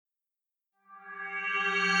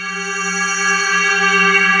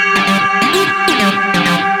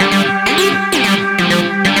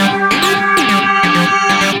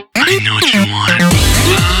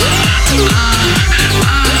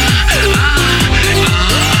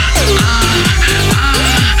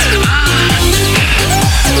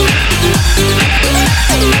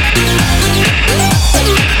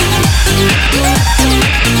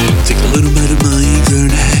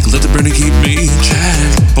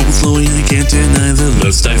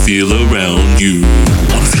feel around you.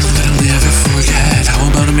 Want a feeling that I'll never forget. How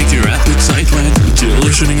about I make your appetite wet?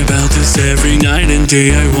 Delusioning about this every night and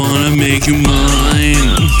day. I wanna make you mine.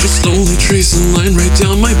 Just slowly trace a line right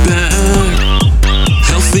down my back.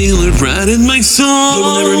 I'll feel it right in my soul.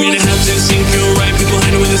 But we'll never mean to have to think you're right. People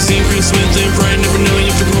hide away the secrets with their pride, never knowing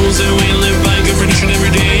if the rules that we live by go for each and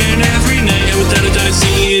every day and every night. And without a doubt,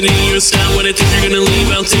 see it in your style. When I think you're gonna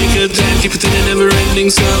leave, I'll take a dive. Keep it in a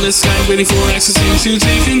never-ending solid sky, waiting for access to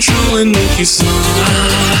take control and make you smile.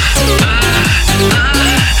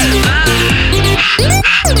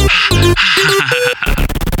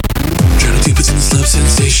 Love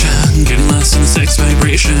sensation, getting lost in the sex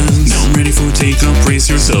vibrations. Now I'm ready for a take-off, brace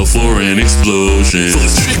yourself for an explosion. Full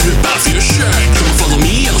of strip off your shirt, come follow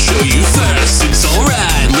me, I'll show you first. It's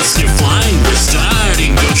alright, let's get flying, we're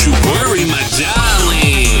starting. Don't you worry, my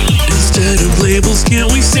darling. Instead of labels,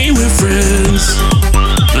 can't we say we're friends?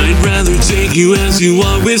 I'd rather take you as you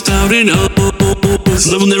are without an oath.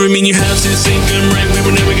 Love will never mean you have to think I'm right. We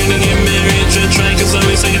were never gonna get married, just try. Cause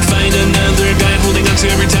always I could find another guy holding on to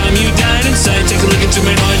every time you died inside. Take a look into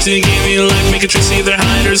my heart to give you life. Make a choice, either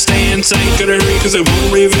hide or stay inside. Gotta hurry cause I won't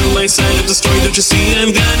reveal my side of the story. Don't you see, I've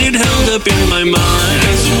got it held up in my mind.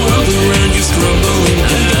 As the world around you's crumbling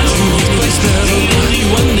down, the only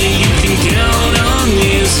one that you can count on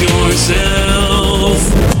is yourself.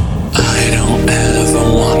 I don't ever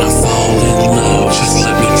wanna fall in love. Just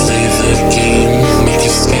let me play the game, make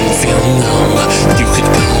your skin feel numb. You could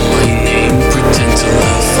call my name, pretend to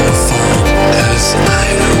love for fun. Cause I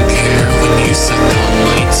don't care when you suck on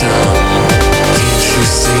my tongue. Can't you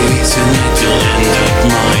see, tonight you'll end up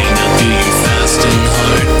mine. I'll do you fast and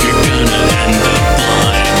hard, you're gonna end up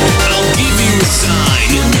blind. I'll give you a sign,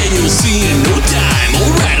 and then you'll see in no time.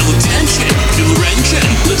 Alright, all attention, feel the wrenching.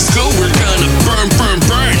 Let's go, we're gonna burn, burn,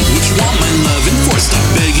 burn. What you want my loving for? Stop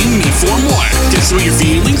begging me for more. Dance with your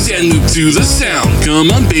feelings and move to the sound. Come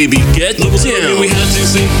on baby, get down. We have to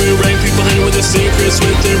think we're right. People hide with the secrets,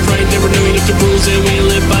 with their pride, never knowing if the rules that we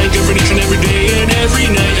live by govern each and every day and every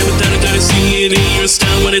night. And without a doubt I see it in your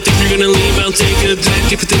style. When I think you're gonna leave, I'll take a dive.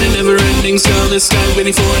 Keep it in a never-ending solid sky,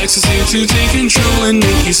 waiting for access to take control and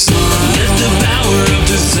make you smile. Let the power of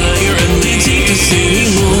desire unleash us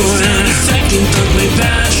anymore. Without a second thought, my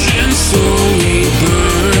passion slowly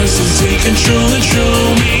burns. So take control and show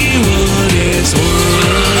me